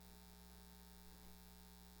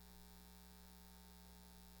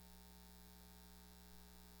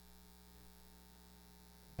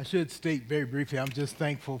I should state very briefly, I'm just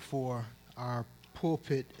thankful for our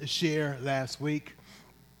pulpit share last week.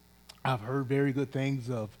 I've heard very good things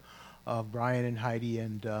of Brian and Heidi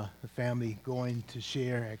and the family going to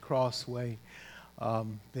share at Crossway.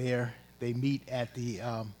 There, they meet at the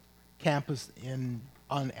campus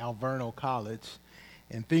on Alverno College,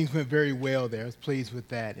 and things went very well there. I was pleased with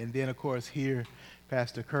that. And then, of course, here,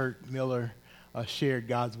 Pastor Kurt Miller shared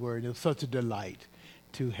God's Word. It was such a delight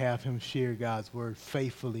to have him share God's Word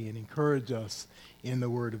faithfully and encourage us in the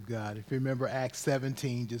Word of God. If you remember Acts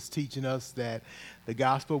 17, just teaching us that the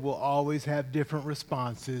gospel will always have different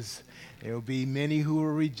responses. There will be many who will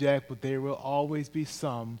reject, but there will always be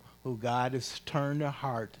some who God has turned their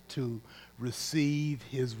heart to receive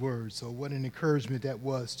his word. So what an encouragement that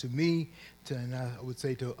was to me, and I would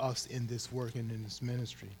say to us in this work and in this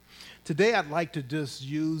ministry. Today I'd like to just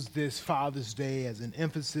use this Father's Day as an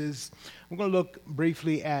emphasis. We're going to look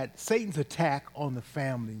briefly at Satan's attack on the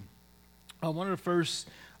family. One of the first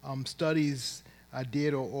studies I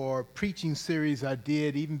did or preaching series I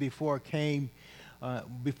did even before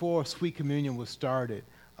before Sweet Communion was started,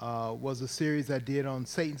 was a series I did on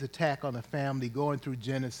Satan's attack on the family, going through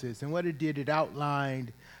Genesis. And what it did, it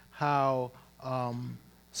outlined how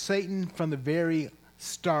Satan, from the very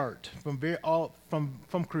start,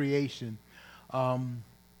 from creation,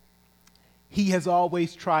 he has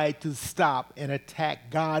always tried to stop and attack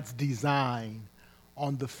God's design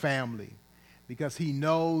on the family, because he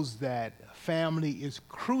knows that family is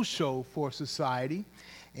crucial for society,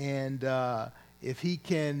 and if he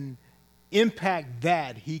can impact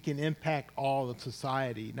that, he can impact all of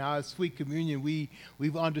society. Now, at Sweet Communion,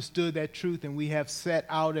 we've understood that truth, and we have set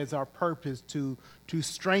out as our purpose to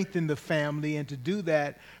strengthen the family, and to do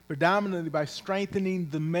that predominantly by strengthening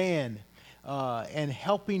the man and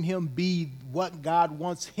helping him be what God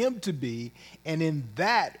wants him to be. And in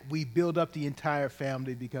that, we build up the entire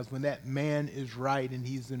family, because when that man is right and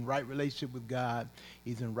he's in right relationship with God,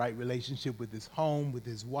 he's in right relationship with his home, with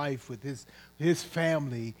his wife, with his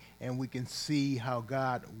family, and we can see how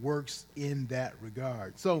God works in that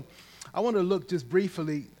regard. So I want to look just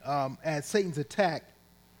briefly at Satan's attack.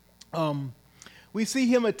 We see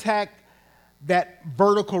him attack that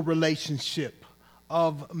vertical relationship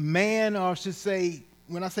of man, or I should say,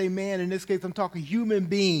 when I say man, in this case, I'm talking human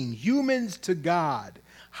beings, humans to God,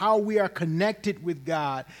 how we are connected with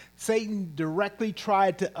God. Satan directly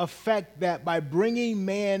tried to affect that by bringing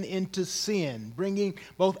man into sin, bringing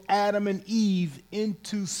both Adam and Eve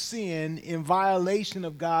into sin in violation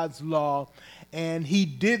of God's law. And he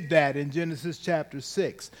did that in Genesis chapter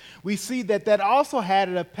 6. We see that also had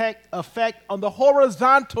an effect on the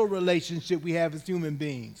horizontal relationship we have as human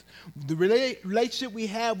beings. The relationship we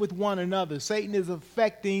have with one another. Satan is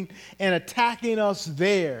affecting and attacking us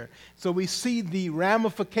there. So we see the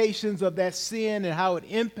ramifications of that sin and how it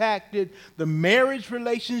impacted the marriage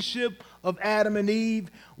relationship of Adam and Eve.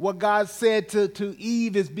 What God said to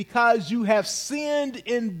Eve is, because you have sinned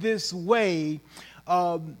in this way,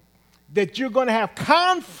 that you're going to have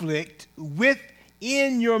conflict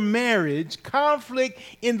within your marriage, conflict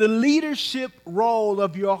in the leadership role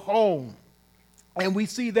of your home. And we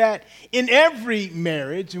see that in every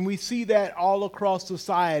marriage, and we see that all across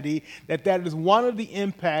society, that is one of the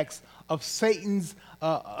impacts of Satan's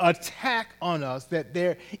attack on us, that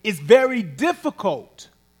there is very difficult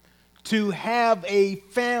to have a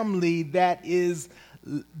family that is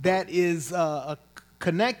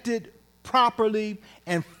connected properly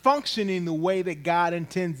and functioning the way that God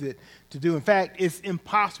intends it to do. In fact, it's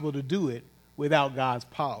impossible to do it without God's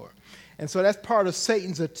power. And so that's part of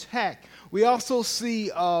Satan's attack. We also see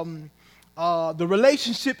the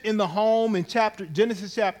relationship in the home. In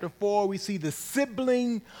Genesis chapter 4, we see the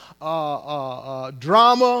sibling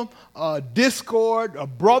drama, discord. A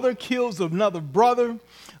brother kills another brother.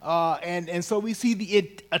 And so we see the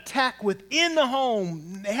attack within the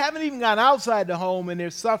home. They haven't even gone outside the home, and they're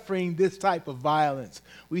suffering this type of violence.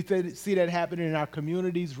 We see that happening in our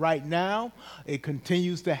communities right now. It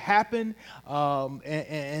continues to happen, and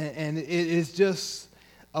it is just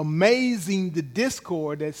amazing the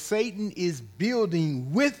discord that Satan is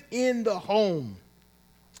building within the home.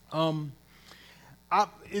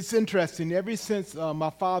 It's interesting. Ever since my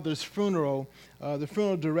father's funeral, the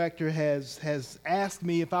funeral director has asked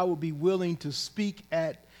me if I would be willing to speak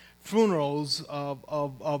at funerals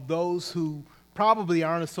of those who probably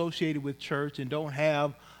aren't associated with church and don't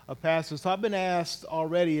have a pastor. So I've been asked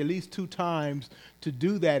already at least 2 times to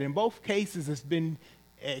do that. In both cases, it's been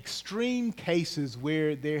extreme cases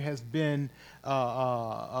where there has been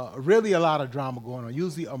really a lot of drama going on.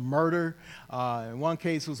 Usually a murder. In one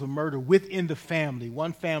case, it was a murder within the family.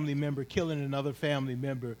 One family member killing another family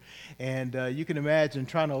member. And you can imagine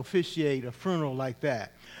trying to officiate a funeral like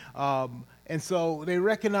that. And so they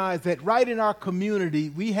recognize that right in our community,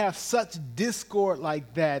 we have such discord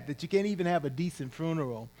like that you can't even have a decent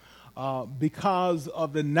funeral because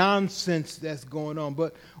of the nonsense that's going on.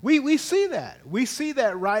 But we see that. We see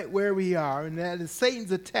that right where we are, and that is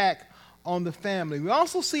Satan's attack on the family. We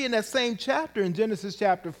also see in that same chapter, in Genesis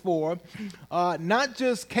chapter 4, not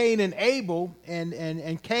just Cain and Abel,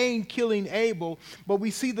 and Cain killing Abel, but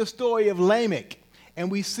we see the story of Lamech.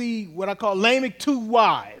 And we see what I call Lamech 2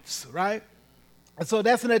 wives, right? And so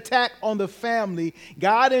that's an attack on the family.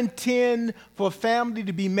 God intends for family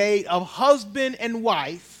to be made of husband and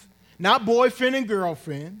wife, not boyfriend and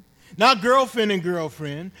girlfriend, not girlfriend and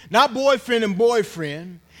girlfriend, not boyfriend and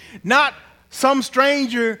boyfriend, not some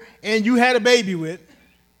stranger and you had a baby with,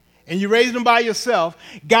 and you raised them by yourself.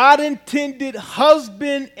 God intended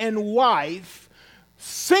husband and wife,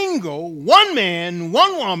 single, one man,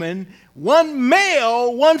 one woman, one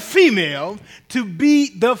male, one female, to be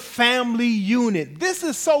the family unit. This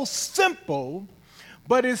is so simple,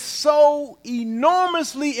 but it's so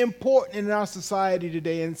enormously important in our society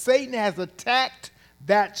today, and Satan has attacked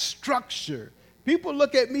that structure. People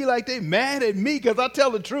look at me like they're mad at me because I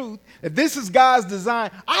tell the truth, that this is God's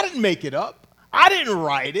design. I didn't make it up. I didn't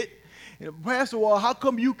write it. Pastor, well, how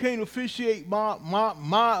come you can't officiate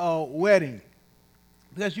my wedding?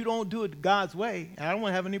 Because you don't do it God's way, and I don't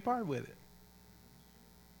want to have any part with it.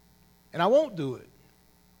 And I won't do it.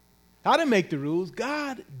 I didn't make the rules.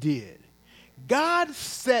 God did. God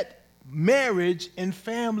set marriage and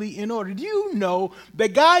family in order. Do you know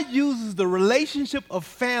that God uses the relationship of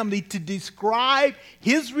family to describe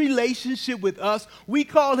his relationship with us? We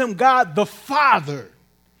call him God the Father.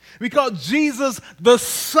 We call Jesus the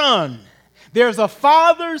Son. There's a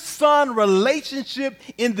father-son relationship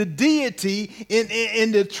in the deity,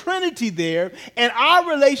 in the Trinity there, and our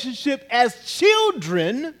relationship as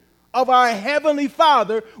children of our Heavenly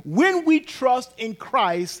Father when we trust in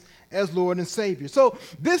Christ as Lord and Savior. So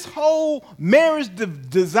this whole marriage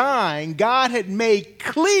design God had made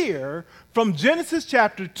clear from Genesis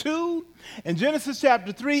chapter 2 and Genesis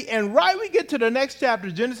chapter 3, and right we get to the next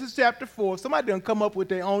chapter, Genesis chapter 4, somebody done come up with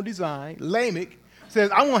their own design. Lamech says,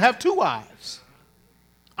 I'm going to have 2 wives.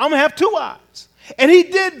 I'm going to have 2 wives. And he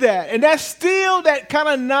did that. And that's still, that kind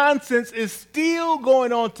of nonsense is still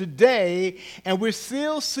going on today. And we're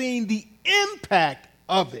still seeing the impact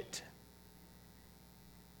of it.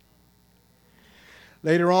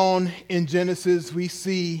 Later on in Genesis, we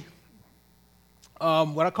see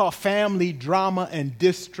what I call family drama and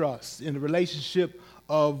distrust in the relationship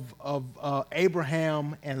of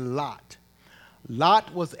Abraham and Lot.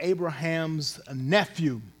 Lot was Abraham's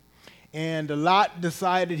nephew, and Lot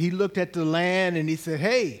decided, he looked at the land and he said,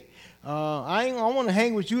 hey, I want to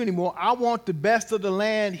hang with you anymore. I want the best of the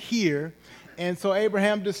land here. And so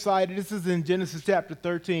Abraham decided, this is in Genesis chapter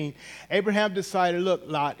 13, Abraham decided, look,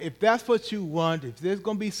 Lot, if that's what you want, if there's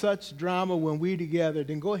going to be such drama when we're together,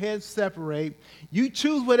 then go ahead and separate. You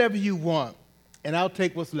choose whatever you want, and I'll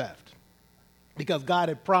take what's left. Because God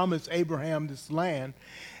had promised Abraham this land.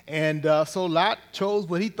 And so Lot chose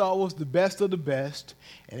what he thought was the best of the best,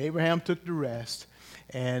 and Abraham took the rest.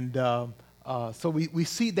 And so we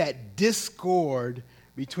see that discord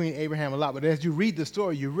between Abraham and Lot. But as you read the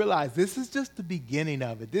story, you realize this is just the beginning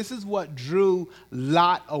of it. This is what drew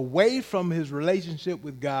Lot away from his relationship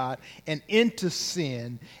with God and into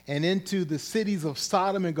sin and into the cities of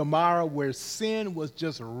Sodom and Gomorrah, where sin was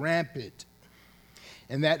just rampant.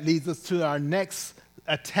 And that leads us to our next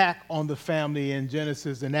attack on the family in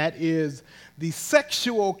Genesis, and that is the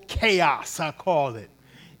sexual chaos, I call it,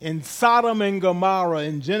 in Sodom and Gomorrah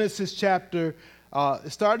in Genesis chapter,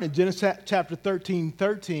 starting in Genesis chapter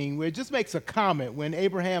 13, where it just makes a comment. When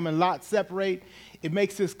Abraham and Lot separate, it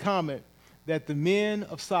makes this comment that the men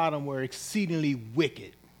of Sodom were exceedingly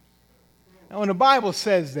wicked. Now, when the Bible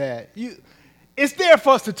says that, it's there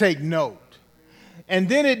for us to take note. And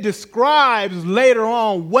then it describes later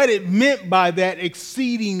on what it meant by that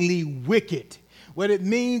exceedingly wicked. What it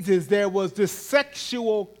means is there was this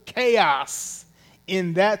sexual chaos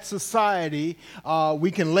in that society.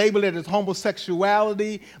 We can label it as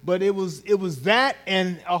homosexuality, but it was that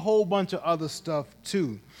and a whole bunch of other stuff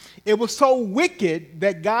too. It was so wicked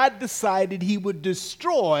that God decided he would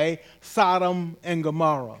destroy Sodom and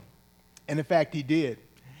Gomorrah. And in fact, he did.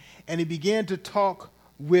 And he began to talk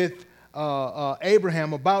with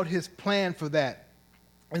Abraham about his plan for that.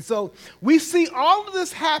 And so we see all of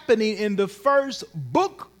this happening in the first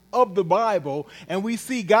book of the Bible, and we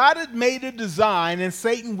see God had made a design and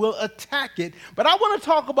Satan will attack it. But I want to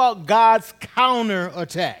talk about God's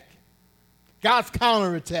counterattack. God's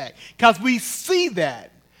counterattack. Because we see that.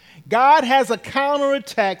 God has a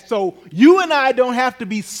counterattack, so you and I don't have to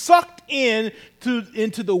be sucked into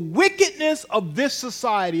the wickedness of this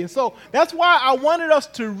society. And so that's why I wanted us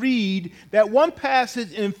to read that one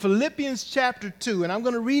passage in Philippians chapter 2. And I'm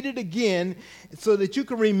going to read it again so that you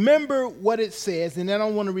can remember what it says. And then I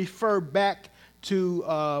want to refer back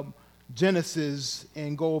to Genesis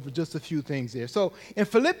and go over just a few things there. So in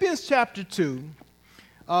Philippians chapter 2,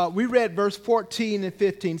 we read verse 14 and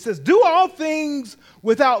 15. It says, "Do all things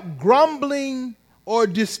without grumbling or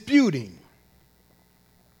disputing."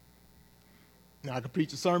 Now, I could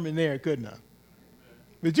preach a sermon there, couldn't I?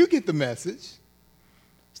 But you get the message.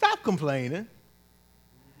 Stop complaining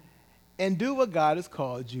and do what God has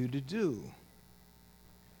called you to do.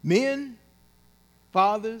 Men,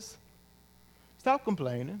 fathers, stop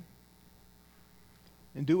complaining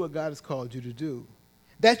and do what God has called you to do,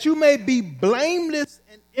 that you may be blameless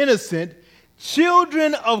and innocent,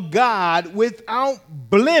 children of God without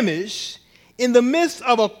blemish, in the midst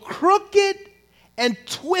of a crooked and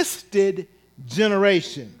twisted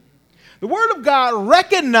generation. The Word of God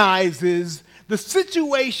recognizes the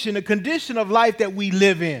situation, the condition of life that we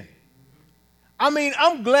live in. I mean,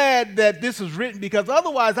 I'm glad that this was written, because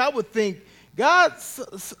otherwise I would think, God,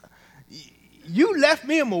 you left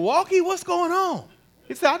me in Milwaukee? What's going on?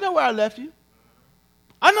 He said, I know where I left you.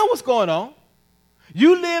 I know what's going on.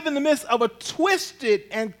 You live in the midst of a twisted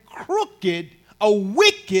and crooked, a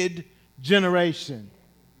wicked generation.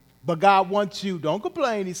 But God wants you, don't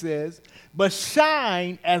complain, he says, but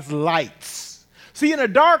shine as lights. See, in a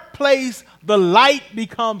dark place, the light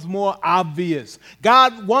becomes more obvious.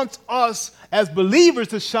 God wants us as believers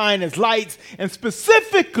to shine as lights, and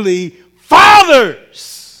specifically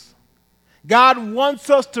fathers. God wants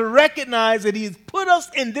us to recognize that he's put us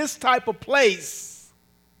in this type of place.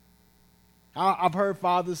 I've heard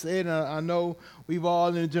fathers say it, and I know we've all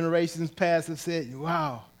in the generations past have said,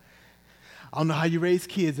 wow, I don't know how you raise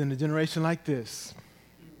kids in a generation like this.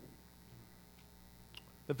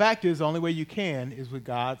 The fact is, the only way you can is with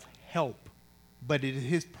God's help. But it is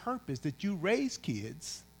his purpose that you raise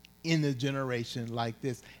kids in a generation like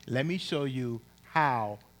this. Let me show you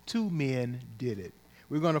how two men did it.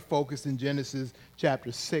 We're going to focus in Genesis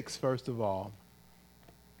chapter 6, first of all.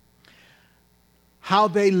 How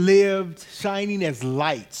they lived shining as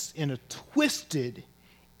lights in a twisted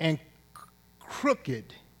and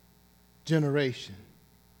crooked generation.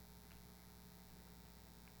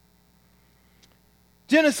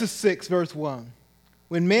 Genesis 6, verse 1.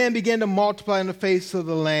 When man began to multiply on the face of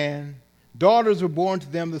the land, daughters were born to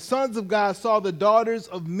them. The sons of God saw the daughters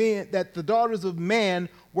of men, that the daughters of man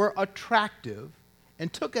were attractive,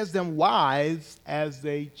 and took as them wives as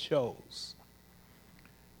they chose.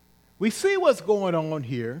 We see what's going on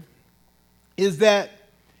here is that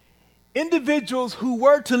individuals who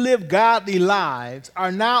were to live godly lives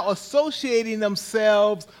are now associating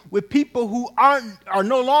themselves with people who are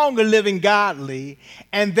no longer living godly,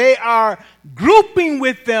 and they are grouping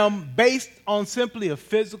with them based on simply a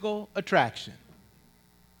physical attraction.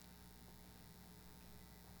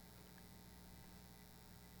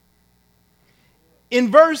 In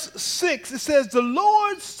verse 6, it says, "The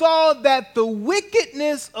Lord saw that the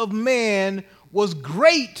wickedness of man was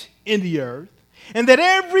great in the earth, and that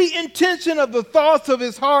every intention of the thoughts of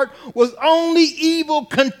his heart was only evil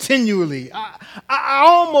continually." I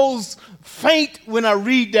almost faint when I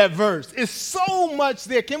read that verse. It's so much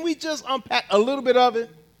there. Can we just unpack a little bit of it?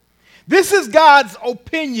 This is God's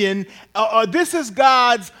opinion. This is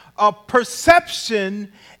God's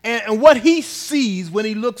perception and what he sees when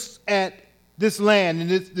he looks at this land and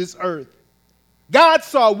this earth. God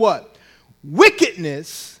saw what?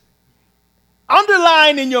 Wickedness.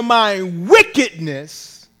 Underline in your mind,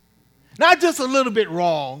 wickedness. Not just a little bit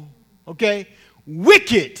wrong, okay?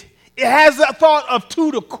 Wicked. It has a thought of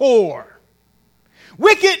to the core.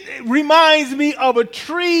 Wicked reminds me of a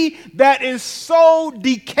tree that is so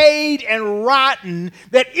decayed and rotten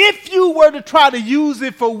that if you were to try to use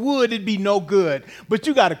it for wood, it'd be no good. But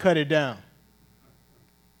you got to cut it down.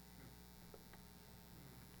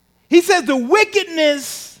 He says the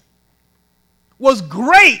wickedness was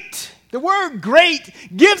great. The word great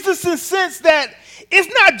gives us a sense that it's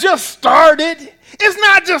not just started. It's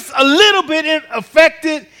not just a little bit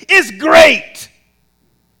affected. It's great.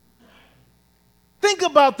 Think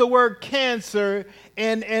about the word cancer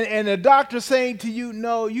and a doctor saying to you,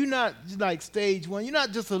 no, you're not like stage 1. You're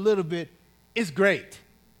not just a little bit. It's great.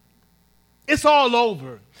 It's all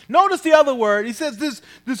over. Notice the other word. He says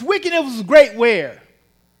this wickedness was great where?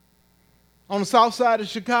 On the south side of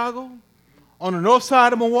Chicago? On the north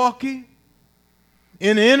side of Milwaukee?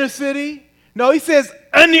 In the inner city? No, he says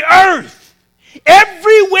on the earth.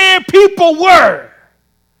 Everywhere people were,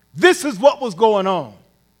 this is what was going on.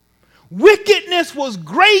 Wickedness was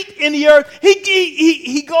great in the earth.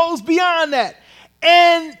 He goes beyond that.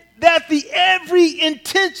 And that the every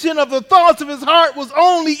intention of the thoughts of his heart was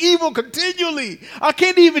only evil continually. I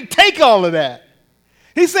can't even take all of that.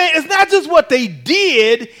 He's saying it's not just what they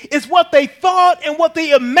did, it's what they thought and what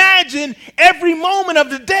they imagined every moment of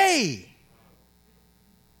the day.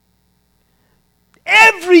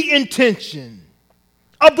 Every intention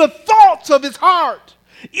of the thoughts of his heart,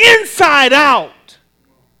 inside out,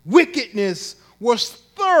 wickedness was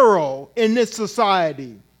thorough in this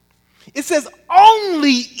society. It says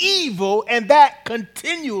only evil, and that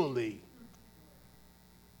continually.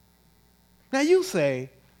 Now you say,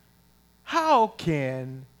 how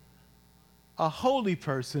can a holy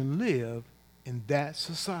person live in that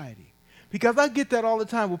society? Because I get that all the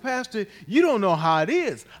time. Well, Pastor, you don't know how it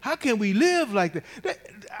is. How can we live like that?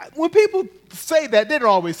 When people say that, they don't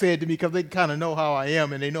always say it to me because they kind of know how I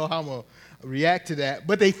am and they know how I'm going to react to that.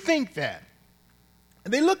 But they think that.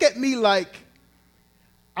 And they look at me like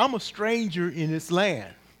I'm a stranger in this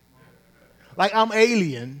land. Like I'm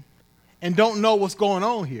alien and don't know what's going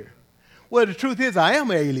on here. Well, the truth is I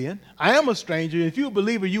am an alien. I am a stranger. If you're a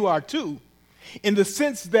believer, you are too. In the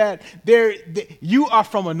sense that you are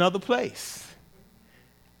from another place.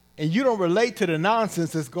 And you don't relate to the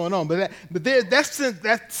nonsense that's going on. But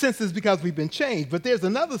that sense is because we've been changed. But there's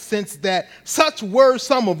another sense that such were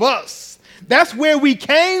some of us. That's where we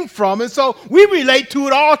came from. And so we relate to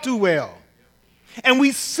it all too well. And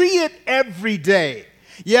we see it every day.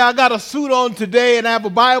 Yeah, I got a suit on today and I have a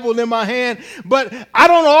Bible in my hand, but I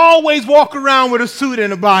don't always walk around with a suit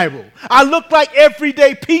and a Bible. I look like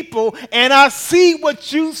everyday people and I see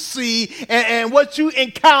what you see and what you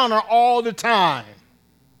encounter all the time.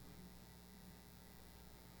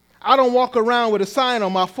 I don't walk around with a sign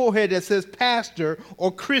on my forehead that says pastor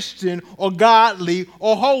or Christian or godly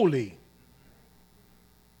or holy.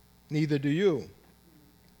 Neither do you.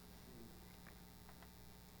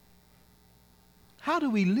 How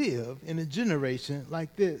do we live in a generation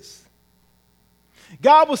like this?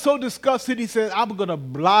 God was so disgusted, he said, I'm going to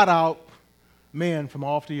blot out man from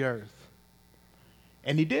off the earth.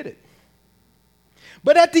 And he did it.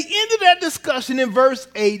 But at the end of that discussion in verse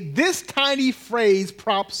 8, this tiny phrase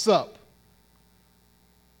props up.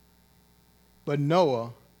 But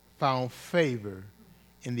Noah found favor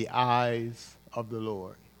in the eyes of the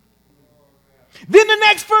Lord. Then the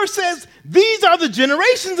next verse says, these are the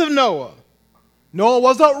generations of Noah. Noah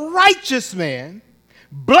was a righteous man,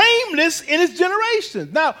 blameless in his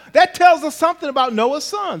generations. Now, that tells us something about Noah's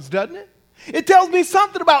sons, doesn't it? It tells me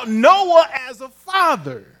something about Noah as a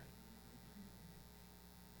father.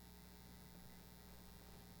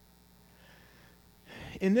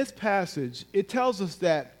 In this passage, it tells us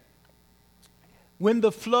that when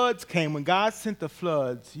the floods came, when God sent the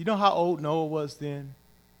floods, you know how old Noah was then?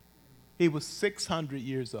 He was 600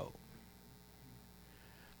 years old.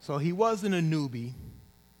 So he wasn't a newbie.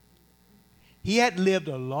 He had lived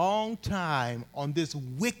a long time on this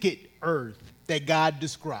wicked earth that God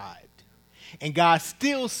described. And God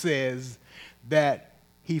still says that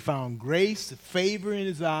he found grace, favor in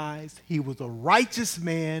his eyes. He was a righteous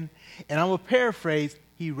man. And I'm going to paraphrase,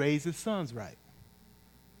 he raised his sons right.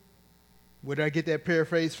 Where did I get that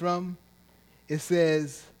paraphrase from? It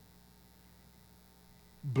says,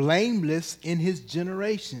 blameless in his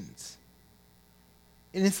generations.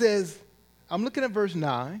 And it says, I'm looking at verse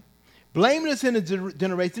 9, blameless in the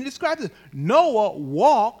generation. It describes this. Noah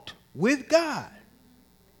walked with God.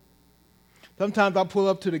 Sometimes I pull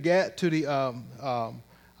up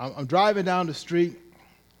I'm driving down the street.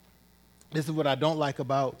 This is what I don't like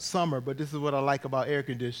about summer, but this is what I like about air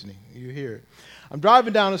conditioning. You hear it. I'm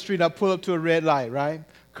driving down the street. I pull up to a red light, right?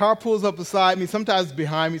 Car pulls up beside me. Sometimes it's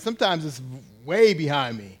behind me. Sometimes it's way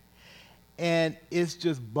behind me. And it's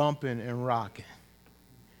just bumping and rocking.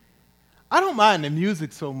 I don't mind the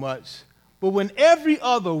music so much, but when every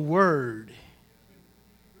other word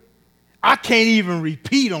I can't even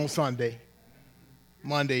repeat on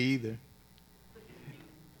Monday either.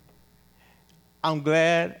 I'm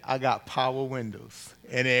glad I got power windows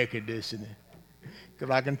and air conditioning because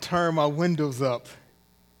I can turn my windows up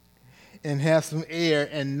and have some air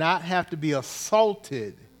and not have to be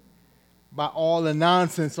assaulted by all the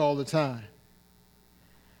nonsense all the time.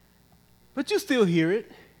 But you still hear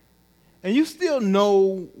it. And you still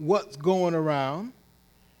know what's going around.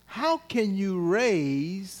 How can you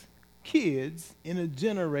raise kids in a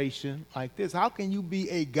generation like this? How can you be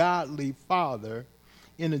a godly father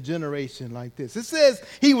in a generation like this? It says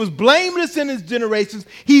he was blameless in his generations.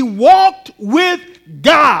 He walked with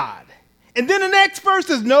God. And then the next verse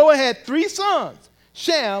says Noah had 3 sons,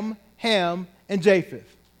 Shem, Ham, and Japheth.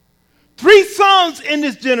 3 sons in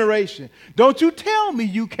this generation. Don't you tell me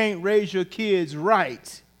you can't raise your kids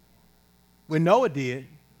right. When Noah did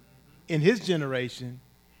in his generation,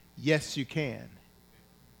 yes, you can.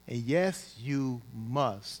 And yes, you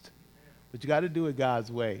must. But you got to do it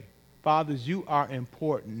God's way. Fathers, you are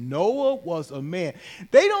important. Noah was a man.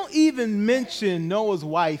 They don't even mention Noah's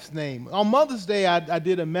wife's name. On Mother's Day, I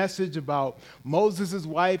did a message about Moses'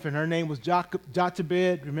 wife, and her name was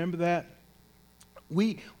Jochebed. Remember that?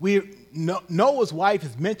 Noah's wife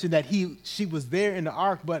is mentioned that she was there in the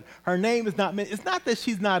ark, but her name is not mentioned. It's not that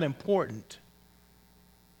she's not important,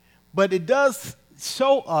 but it does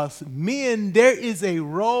show us, men, there is a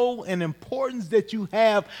role and importance that you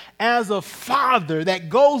have as a father that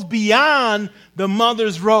goes beyond the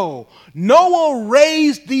mother's role. Noah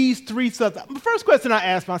raised these 3 sons. The first question I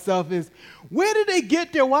ask myself is, where did they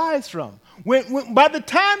get their wives from? By the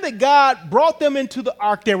time that God brought them into the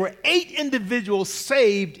ark, there were 8 individuals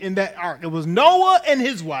saved in that ark. It was Noah and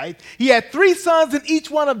his wife. He had 3 sons, and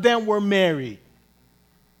each one of them were married.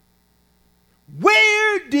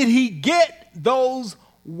 Where did he get those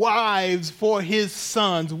wives for his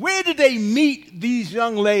sons? Where did they meet these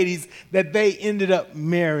young ladies that they ended up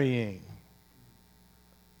marrying?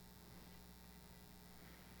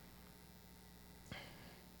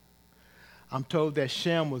 I'm told that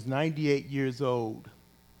Shem was 98 years old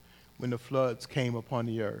when the floods came upon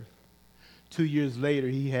the earth. 2 years later,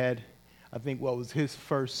 he had, I think, what was his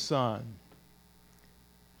first son.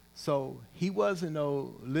 So he wasn't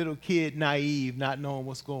no little kid, naive, not knowing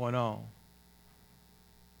what's going on.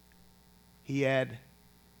 He had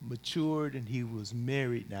matured and he was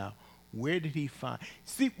married now. Where did he find?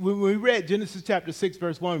 See, when we read Genesis chapter 6,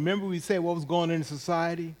 verse 1, remember we said what was going on in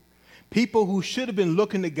society? People who should have been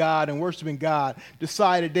looking to God and worshiping God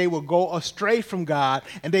decided they would go astray from God,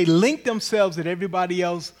 and they linked themselves with everybody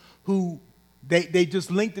else who they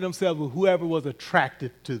just linked themselves with whoever was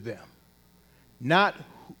attractive to them, not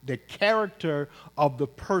the character of the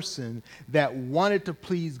person that wanted to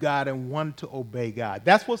please God and wanted to obey God.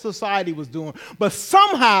 That's what society was doing. But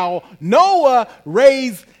somehow Noah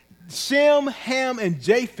raised Shem, Ham, and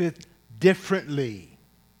Japheth differently.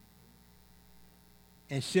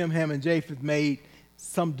 And Shem, Ham, and Japheth made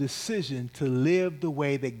some decision to live the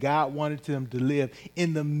way that God wanted them to live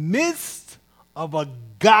in the midst of a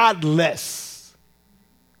godless,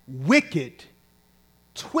 wicked,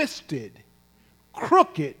 twisted,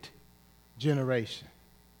 crooked generation.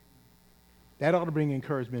 That ought to bring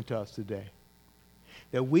encouragement to us today,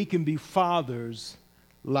 that we can be fathers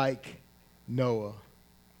like Noah.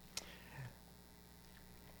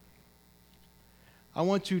 I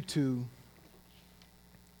want you to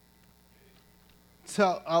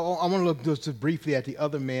I want to look just briefly at the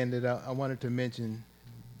other man that I wanted to mention,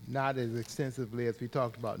 not as extensively as we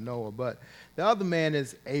talked about Noah, but the other man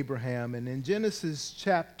is Abraham. And in Genesis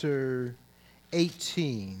chapter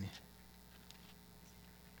 18,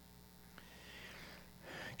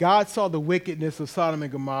 God saw the wickedness of Sodom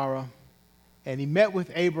and Gomorrah, and he met with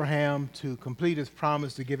Abraham to complete his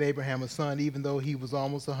promise to give Abraham a son, even though he was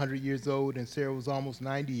almost 100 years old and Sarah was almost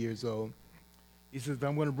 90 years old. He says,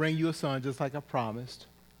 I'm going to bring you a son just like I promised.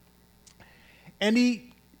 And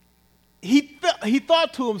he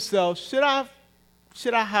thought to himself, should I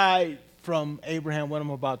hide from Abraham what I'm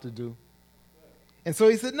about to do? And so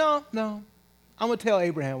he said, no, I'm going to tell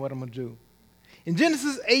Abraham what I'm going to do. In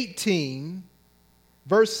Genesis 18,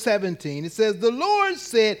 verse 17, it says, the Lord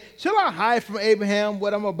said, shall I hide from Abraham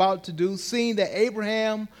what I'm about to do, seeing that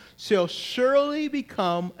Abraham shall surely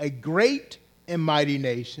become a great and mighty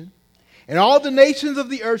nation, and all the nations of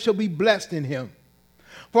the earth shall be blessed in him.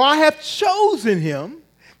 For I have chosen him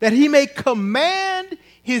that he may command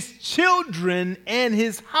his children and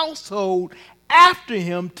his household after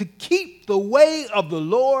him to keep the way of the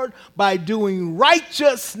Lord by doing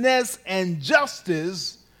righteousness and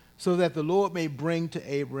justice, so that the Lord may bring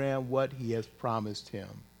to Abraham what he has promised him.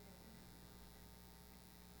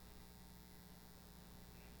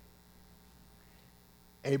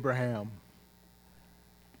 Abraham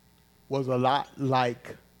was a lot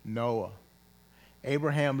like Noah.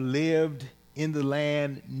 Abraham lived in the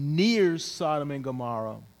land near Sodom and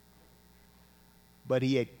Gomorrah, but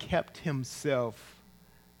he had kept himself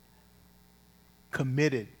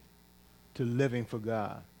committed to living for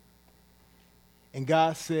God. And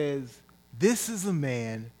God says, this is a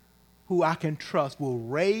man who I can trust will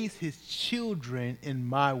raise his children in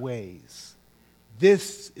my ways.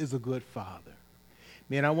 This is a good father.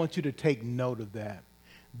 Man, I want you to take note of that.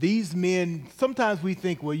 These men, sometimes we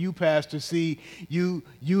think, well, you, Pastor, see, you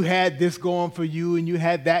had this going for you and you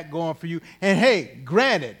had that going for you. And hey,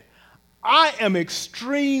 granted, I am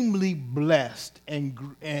extremely blessed and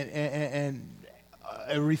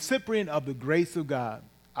a recipient of the grace of God.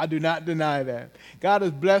 I do not deny that. God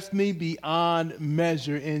has blessed me beyond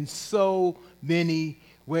measure in so many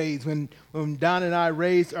ways. When Don and I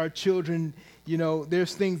raised our children, you know,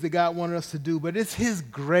 there's things that God wanted us to do, but it's his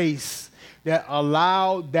grace that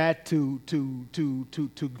allowed that to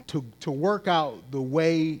work out the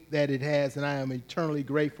way that it has, and I am eternally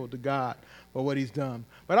grateful to God for what he's done.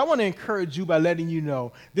 But I want to encourage you by letting you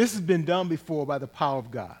know this has been done before by the power of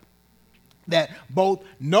God, that both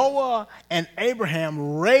Noah and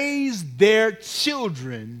Abraham raised their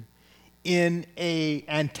children in an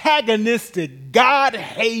antagonistic,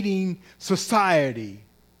 God-hating society,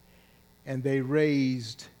 and they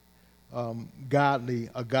raised a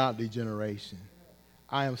godly generation.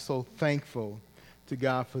 I am so thankful to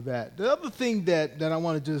God for that. The other thing that I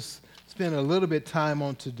want to just spend a little bit time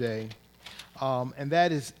on today, and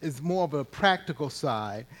that is more of a practical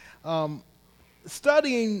side.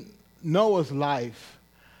 Studying Noah's life,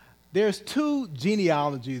 there's two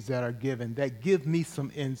genealogies that are given that give me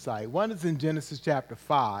some insight. One is in Genesis chapter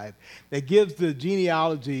 5 that gives the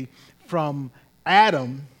genealogy from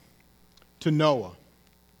Adam to Noah.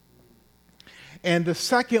 And the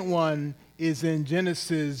second one is in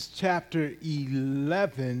Genesis chapter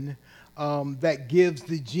 11 that gives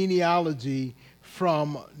the genealogy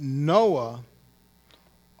from Noah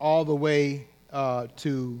all the way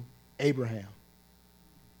to Abraham.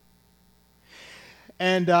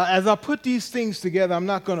 And as I put these things together, I'm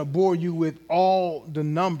not going to bore you with all the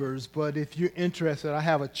numbers, but if you're interested, I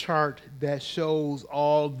have a chart that shows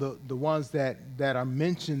all the ones that are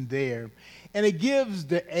mentioned there. And it gives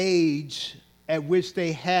the age at which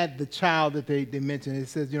they had the child that they mentioned. It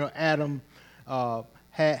says, you know, Adam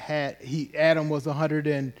Adam was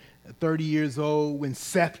 130 years old when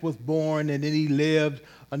Seth was born, and then he lived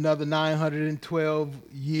another 912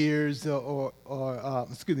 years,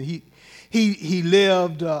 he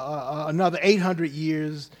lived another 800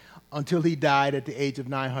 years until he died at the age of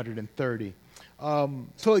 930.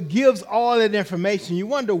 So it gives all that information. You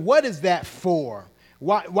wonder, what is that for?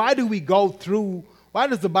 Why do we go through? Why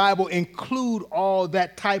does the Bible include all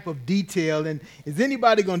that type of detail? And is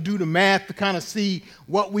anybody going to do the math to kind of see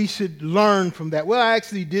what we should learn from that? Well, I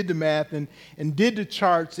actually did the math and did the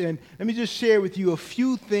charts. And let me just share with you a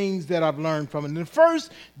few things that I've learned from it. In the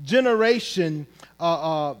first generation,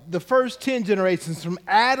 the first 10 generations from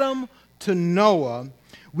Adam to Noah,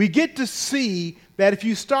 we get to see that if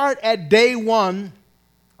you start at day one,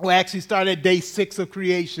 or actually start at day 6 of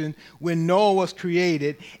creation when Noah was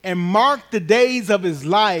created, and mark the days of his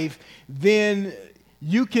life, then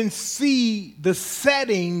you can see the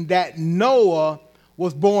setting that Noah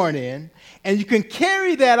was born in, and you can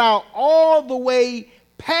carry that out all the way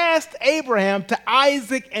past Abraham to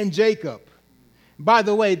Isaac and Jacob. By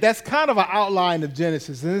the way, that's kind of an outline of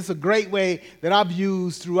Genesis, and it's a great way that I've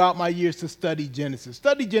used throughout my years to study Genesis.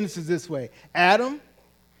 Study Genesis this way: Adam,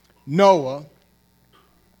 Noah,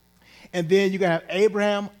 and then you're going to have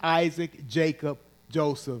Abraham, Isaac, Jacob,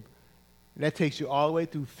 Joseph. And that takes you all the way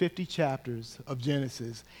through 50 chapters of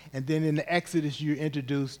Genesis. And then in the Exodus, you're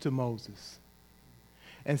introduced to Moses.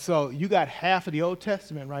 And so you got half of the Old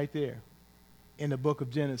Testament right there in the book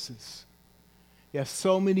of Genesis. You have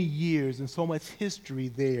so many years and so much history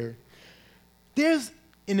there. There's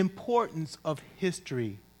an importance of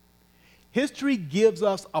history. History gives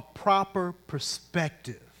us a proper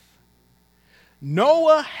perspective.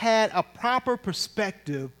 Noah had a proper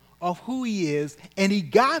perspective of who he is, and he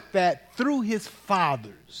got that through his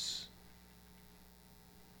fathers.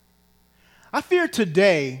 I fear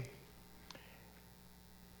today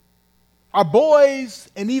our boys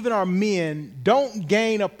and even our men don't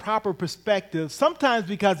gain a proper perspective, sometimes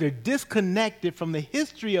because they're disconnected from the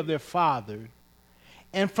history of their father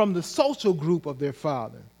and from the social group of their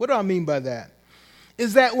father. What do I mean by that?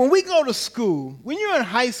 Is that when we go to school, when you're in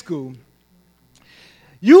high school,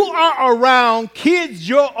 you are around kids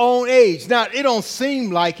your own age. Now, it don't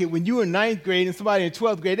seem like it when you're in 9th grade and somebody in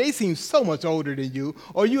 12th grade, they seem so much older than you.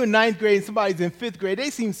 Or you're in 9th grade and somebody's in 5th grade,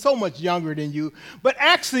 they seem so much younger than you. But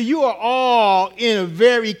actually, you are all in a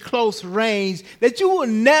very close range that you will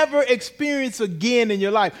never experience again in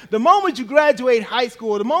your life. The moment you graduate high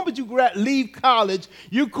school, the moment you leave college,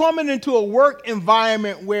 you're coming into a work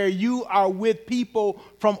environment where you are with people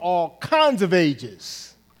from all kinds of ages.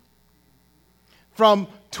 From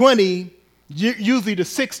 20, usually to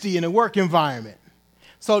 60 in a work environment.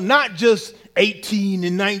 So not just 18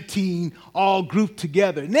 and 19 all grouped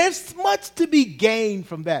together. And there's much to be gained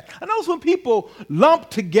from that. I notice when people lump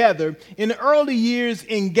together in the early years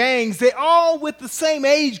in gangs, they're all with the same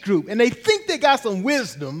age group. And they think they got some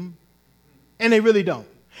wisdom, and they really don't.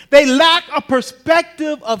 They lack a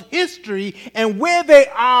perspective of history and where they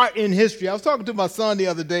are in history. I was talking to my son the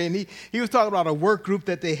other day, and he was talking about a work group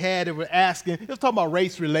that they had and were asking, he was talking about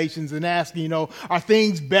race relations and asking, are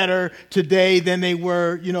things better today than they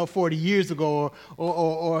were, 40 years ago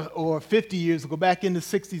or 50 years ago, back in the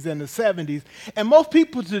 60s and the 70s. And most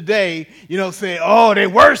people today, say, oh, they're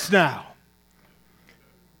worse now.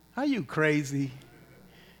 Are you crazy?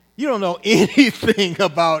 You don't know anything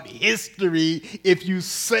about history if you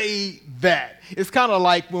say that. It's kind of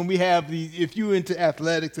like when we have if you're into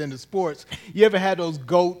athletics and the sports, you ever had those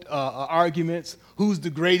GOAT arguments? Who's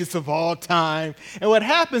the greatest of all time? And what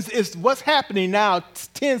happens is what's happening now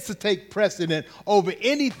tends to take precedent over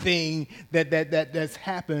anything that's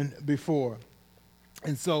happened before.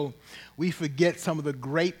 And so we forget some of the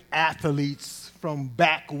great athletes from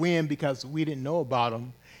back when because we didn't know about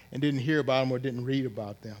them and didn't hear about them or didn't read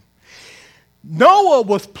about them. Noah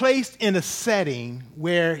was placed in a setting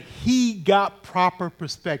where he got proper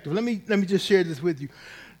perspective. Let me just share this with you.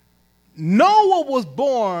 Noah was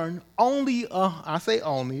born only, I say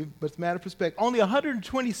only, but it's a matter of perspective, only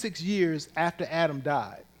 126 years after Adam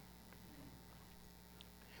died.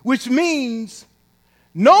 Which means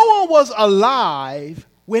Noah was alive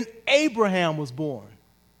when Abraham was born.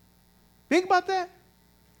 Think about that.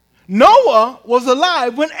 Noah was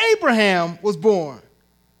alive when Abraham was born.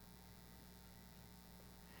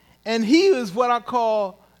 And he is what I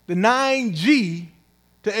call the 9G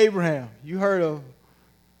to Abraham. You heard of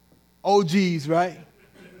OGs, right?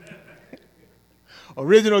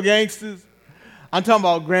 Original gangsters. I'm talking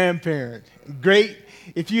about grandparents. Great.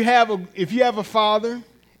 If you have a father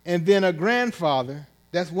and then a grandfather,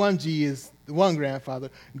 that's one G is the one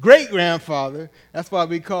grandfather. Great grandfather, that's why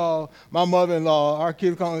we call my mother-in-law, our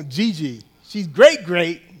kids call her Gigi. She's great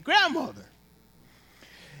grandmother.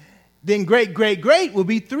 Then great will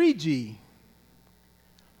be 3G.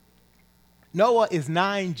 Noah is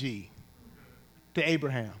 9G to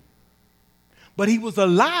Abraham. But he was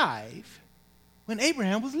alive when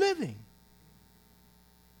Abraham was living.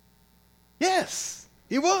 Yes,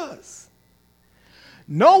 he was.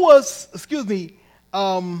 Noah's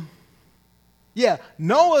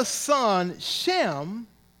son Shem,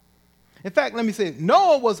 in fact, let me say it,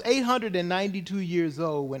 Noah was 892 years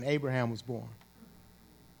old when Abraham was born.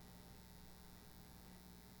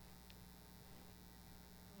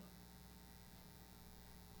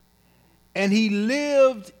 And he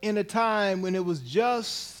lived in a time when it was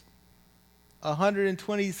just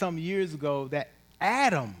 120-some years ago that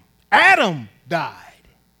Adam died.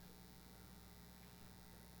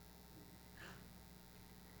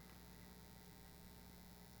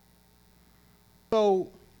 So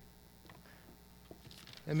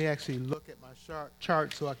let me actually look at my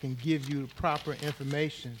chart so I can give you the proper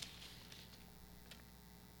information.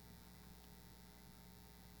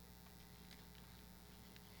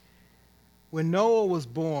 When Noah was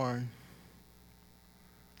born,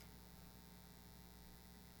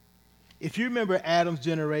 if you remember Adam's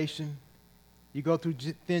generation, you go through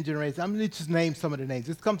 10 generations. I'm going to just name some of the names.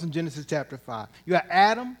 This comes from Genesis chapter 5. You got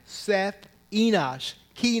Adam, Seth, Enosh,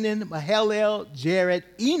 Kenan, Mahalalel, Jared,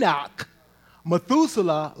 Enoch,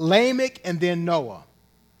 Methuselah, Lamech, and then Noah.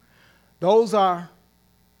 Those are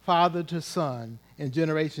father to son and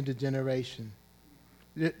generation to generation.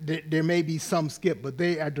 There may be some skip, but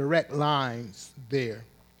they are direct lines there.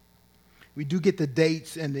 We do get the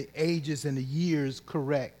dates and the ages and the years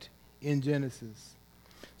correct in Genesis.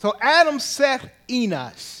 So Adam, Seth,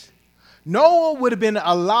 Enosh. Noah would have been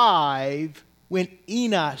alive when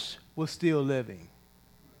Enosh was still living.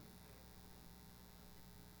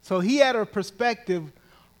 So he had a perspective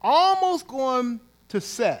almost going to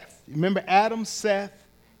Seth. Remember Adam, Seth,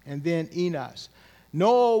 and then Enosh.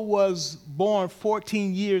 Noah was born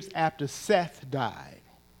 14 years after Seth died.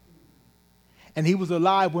 And he was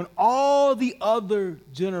alive when all the other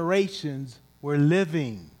generations were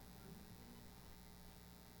living.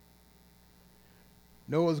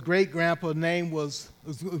 Noah's great-grandpa's name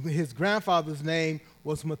his grandfather's name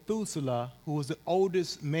was Methuselah, who was the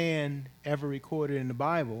oldest man ever recorded in the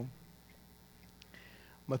Bible.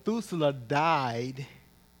 Methuselah died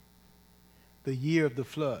the year of the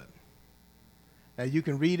flood. Now, you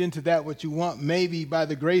can read into that what you want. Maybe by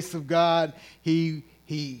the grace of God,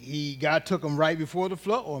 God took him right before the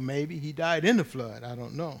flood, or maybe he died in the flood. I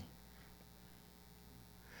don't know.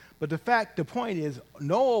 But the point is,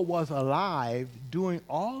 Noah was alive during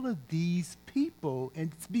all of these people,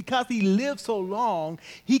 and it's because he lived so long,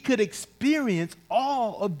 he could experience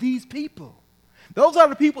all of these people. Those are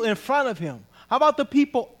the people in front of him. How about the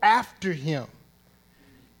people after him?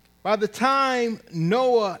 By the time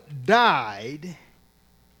Noah died,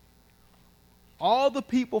 all the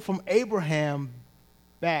people from Abraham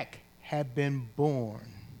back had been born.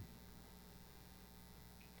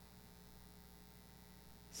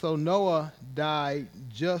 So Noah died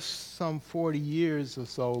just some 40 years or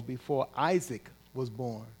so before Isaac was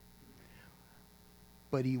born.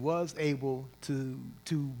 But he was able to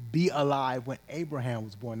be alive when Abraham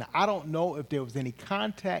was born. Now, I don't know if there was any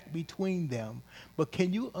contact between them, but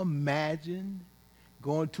can you imagine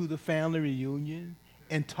going to the family reunion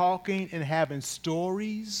and talking and having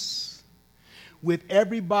stories with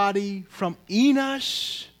everybody from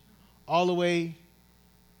Enosh all the way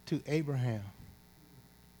to Abraham?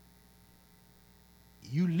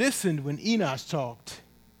 You listened when Enosh talked,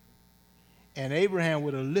 and Abraham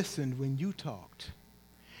would have listened when you talked.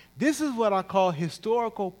 This is what I call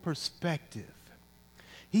historical perspective.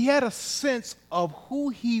 He had a sense of who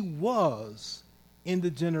he was in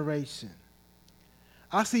the generation.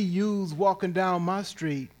 I see youths walking down my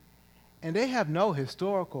street, and they have no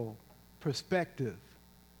historical perspective.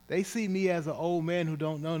 They see me as an old man who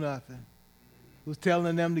don't know nothing, who's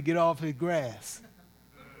telling them to get off his grass.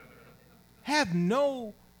 Have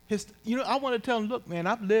no I want to tell them, look, man,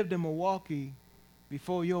 I've lived in Milwaukee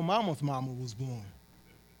before your mama's mama was born.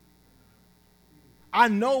 I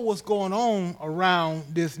know what's going on around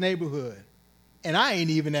this neighborhood, and I ain't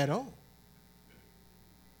even that old.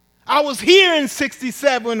 I was here in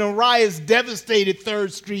 67 when the riots devastated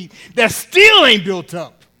 3rd Street that still ain't built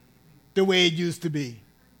up the way it used to be.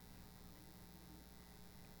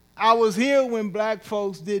 I was here when black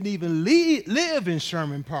folks didn't even live in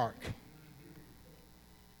Sherman Park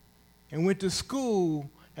and went to school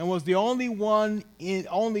and was the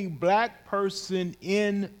only black person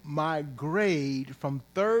in my grade from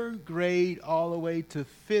 3rd grade all the way to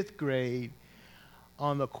 5th grade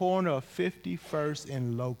on the corner of 51st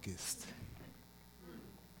and Locust.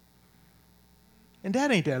 And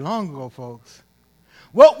that ain't that long ago, folks.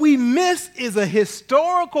 What we miss is a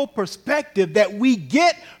historical perspective that we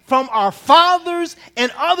get from our fathers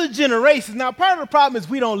and other generations. Now, part of the problem is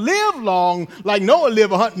we don't live long, like Noah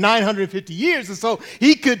lived 950 years, and so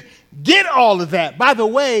he could get all of that. By the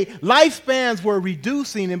way, lifespans were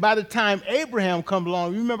reducing, and by the time Abraham come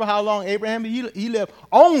along, you remember how long Abraham, he lived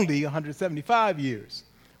only 175 years,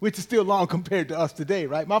 which is still long compared to us today,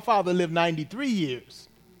 right? My father lived 93 years,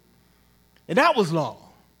 and that was long.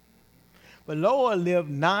 But Noah lived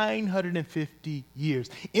 950 years.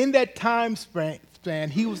 In that time span,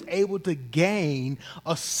 he was able to gain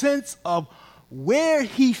a sense of where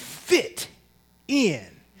he fit in.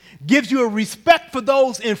 Gives you a respect for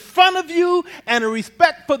those in front of you and a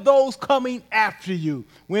respect for those coming after you.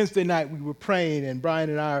 Wednesday night we were praying, and Brian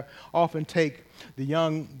and I often take the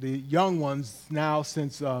young ones now,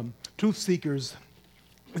 since Truth Seekers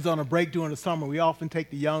is on a break during the summer. We often take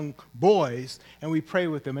the young boys and we pray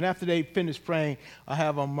with them. And after they finish praying, I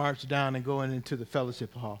have them march down and go into the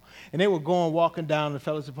fellowship hall. And they were walking down the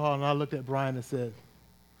fellowship hall, and I looked at Brian and said,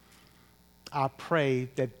 I pray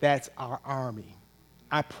that that's our army.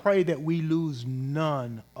 I pray that we lose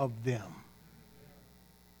none of them.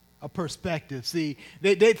 A perspective. See,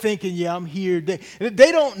 they're thinking, yeah, I'm here.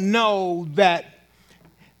 They don't know that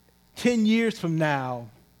 10 years from now,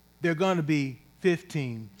 they're going to be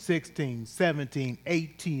 15, 16, 17,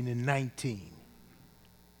 18, and 19.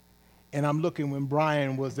 And I'm looking when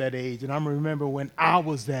Brian was that age, and I remember when I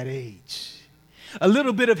was that age. A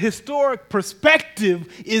little bit of historic perspective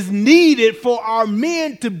is needed for our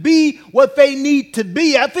men to be what they need to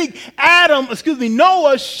be. I think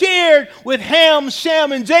Noah shared with Ham,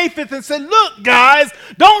 Shem, and Japheth and said, look, guys,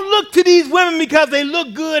 don't look to these women because they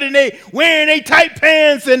look good and they wearing their tight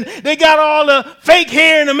pants and they got all the fake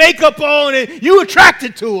hair and the makeup on and you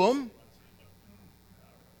attracted to them.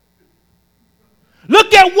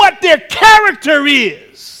 Look at what their character is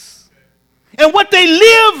and what they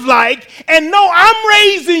live like, and know I'm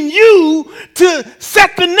raising you to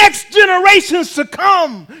set the next generations to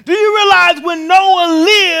come. Do you realize when Noah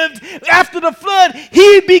lived after the flood,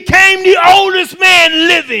 he became the oldest man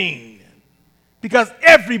living because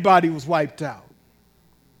everybody was wiped out.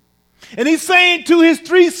 And he's saying to his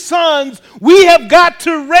 3 sons, we have got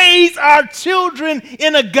to raise our children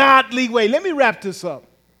in a godly way. Let me wrap this up.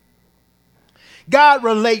 God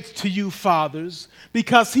relates to you, fathers,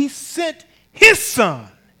 because he sent his son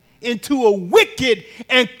into a wicked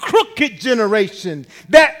and crooked generation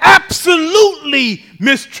that absolutely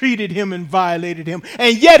mistreated him and violated him.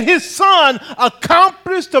 And yet his son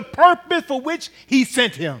accomplished the purpose for which he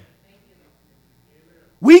sent him.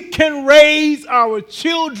 We can raise our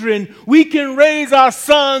children, we can raise our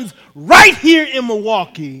sons right here in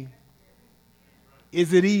Milwaukee.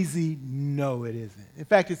 Is it easy? No, it isn't. In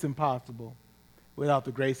fact, it's impossible without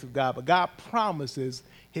the grace of God. But God promises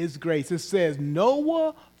his grace. It says,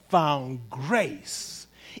 Noah found grace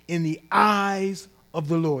in the eyes of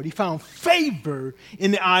the Lord. He found favor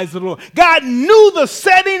in the eyes of the Lord. God knew the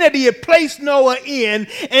setting that he had placed Noah in,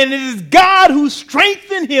 and it is God who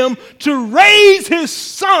strengthened him to raise his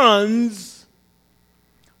sons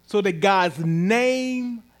so that God's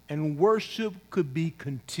name and worship could be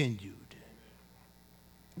continued.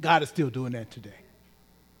 God is still doing that today.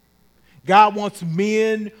 God wants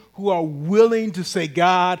men who are willing to say,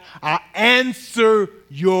 God, I answer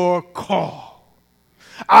your call.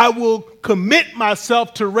 I will commit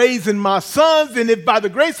myself to raising my sons, and if by the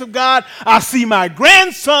grace of God I see my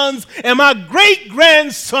grandsons and my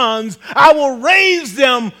great-grandsons, I will raise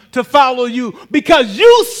them to follow you because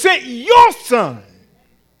you sent your son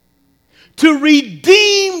to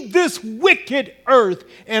redeem this wicked earth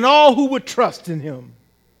and all who would trust in him.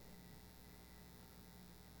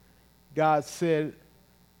 God said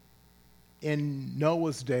in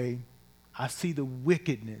Noah's day, I see the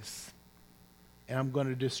wickedness and I'm going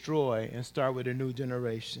to destroy and start with a new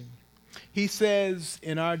generation. He says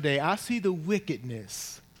in our day, I see the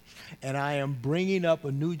wickedness and I am bringing up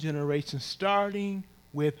a new generation starting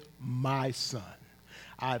with my son.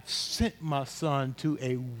 I've sent my son to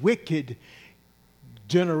a wicked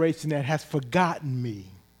generation that has forgotten me.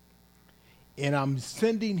 And I'm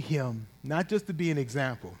sending him not just to be an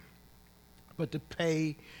example, but to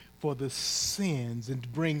pay for the sins and to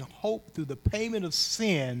bring hope through the payment of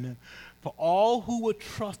sin for all who would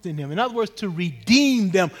trust in him. In other words, to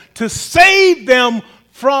redeem them, to save them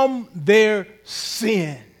from their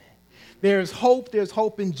sin. There's hope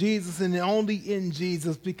in Jesus and only in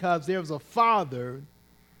Jesus because there's a father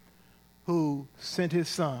who sent his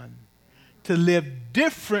son to live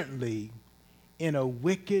differently in a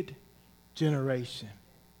wicked generation.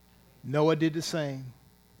 Noah did the same.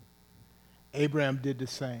 Abraham did the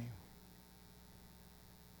same.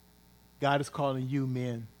 God is calling you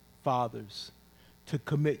men, fathers, to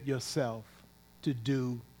commit yourself to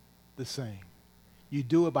do the same. You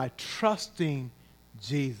do it by trusting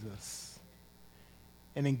Jesus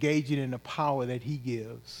and engaging in the power that he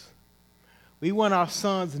gives. We want our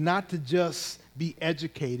sons not to just be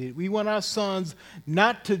educated. We want our sons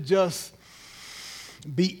not to just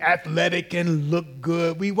be athletic and look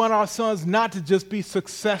good. We want our sons not to just be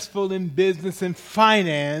successful in business and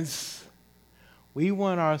finance. We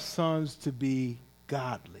want our sons to be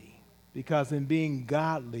godly, because in being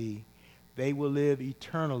godly, they will live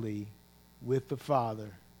eternally with the Father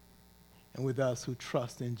and with us who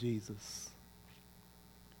trust in Jesus.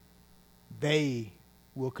 They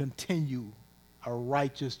will continue a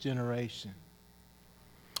righteous generation.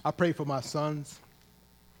 I pray for my sons.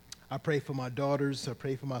 I pray for my daughters. I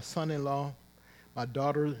pray for my son-in-law, my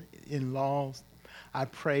daughter-in-laws. I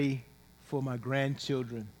pray for my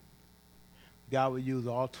grandchildren. God will use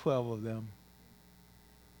all 12 of them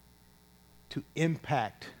to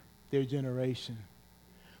impact their generation.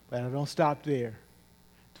 But I don't stop there.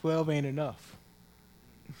 12 ain't enough.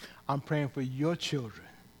 I'm praying for your children.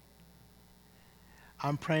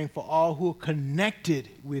 I'm praying for all who are connected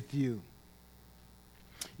with you.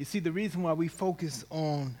 You see, the reason why we focus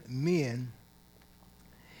on men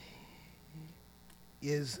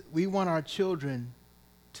is we want our children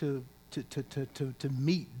to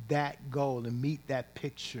meet that goal and meet that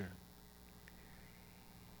picture.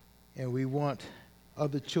 And we want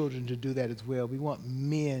other children to do that as well. We want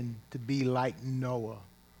men to be like Noah,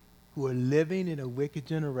 who are living in a wicked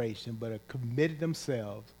generation but have committed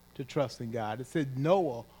themselves to trusting God. It said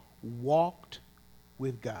Noah walked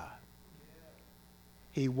with God.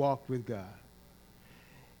 He walked with God.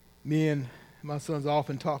 Me and my sons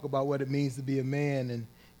often talk about what it means to be a man and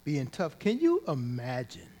being tough. Can you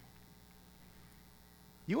imagine?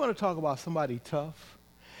 You want to talk about somebody tough?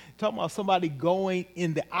 Talking about somebody going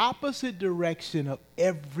in the opposite direction of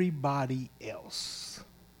everybody else.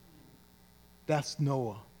 That's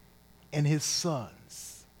Noah and his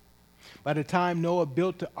sons. By the time Noah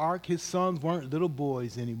built the ark, his sons weren't little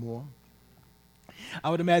boys anymore.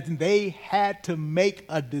 I would imagine they had to make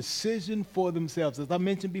a decision for themselves. As I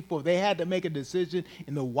mentioned before, they had to make a decision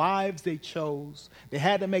in the wives they chose. They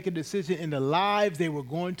had to make a decision in the lives they were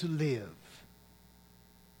going to live.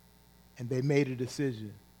 And they made a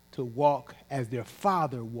decision to walk as their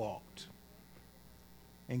father walked.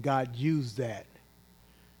 And God used that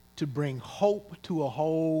to bring hope to a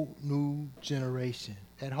whole new generation.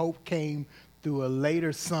 That hope came through a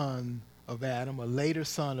later son of Adam, a later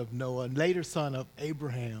son of Noah, a later son of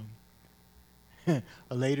Abraham, a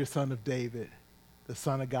later son of David, the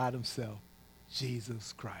Son of God himself,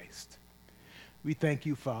 Jesus Christ. We thank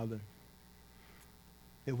you, Father,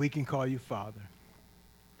 that we can call you Father.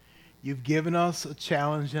 You've given us a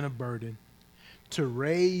challenge and a burden to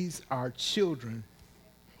raise our children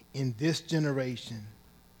in this generation.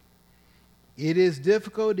 It is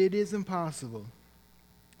difficult, it is impossible,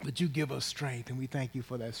 but you give us strength, and we thank you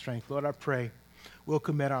for that strength. Lord, I pray we'll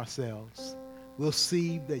commit ourselves. We'll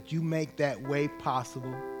see that you make that way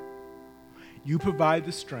possible. You provide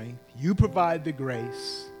the strength. You provide the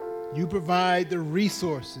grace. You provide the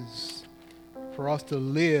resources for us to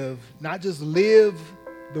live, not just live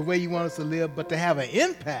the way you want us to live, but to have an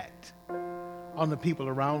impact on the people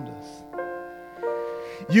around us.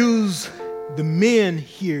 Use the men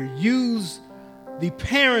here. Use the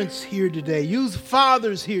parents here today. Use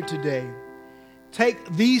fathers here today. Take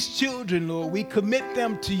these children, Lord. We commit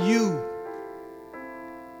them to you,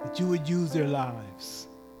 that you would use their lives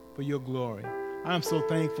for your glory. I'm so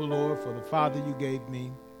thankful, Lord, for the father you gave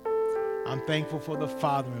me. I'm thankful for the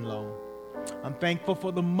father-in-law. I'm thankful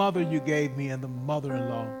for the mother you gave me and the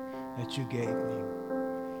mother-in-law that you gave me.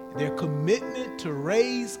 Their commitment to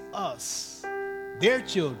raise us, their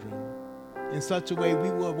children, in such a way we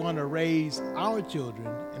would want to raise our children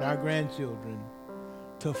and our grandchildren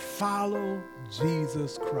to follow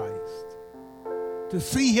Jesus Christ, to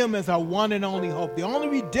see him as our one and only hope, the only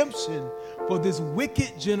redemption for this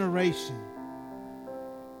wicked generation.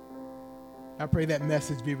 I pray that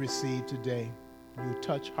message be received today. You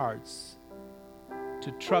touch hearts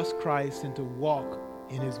to trust Christ and to walk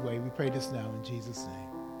in his way. We pray this now in Jesus' name.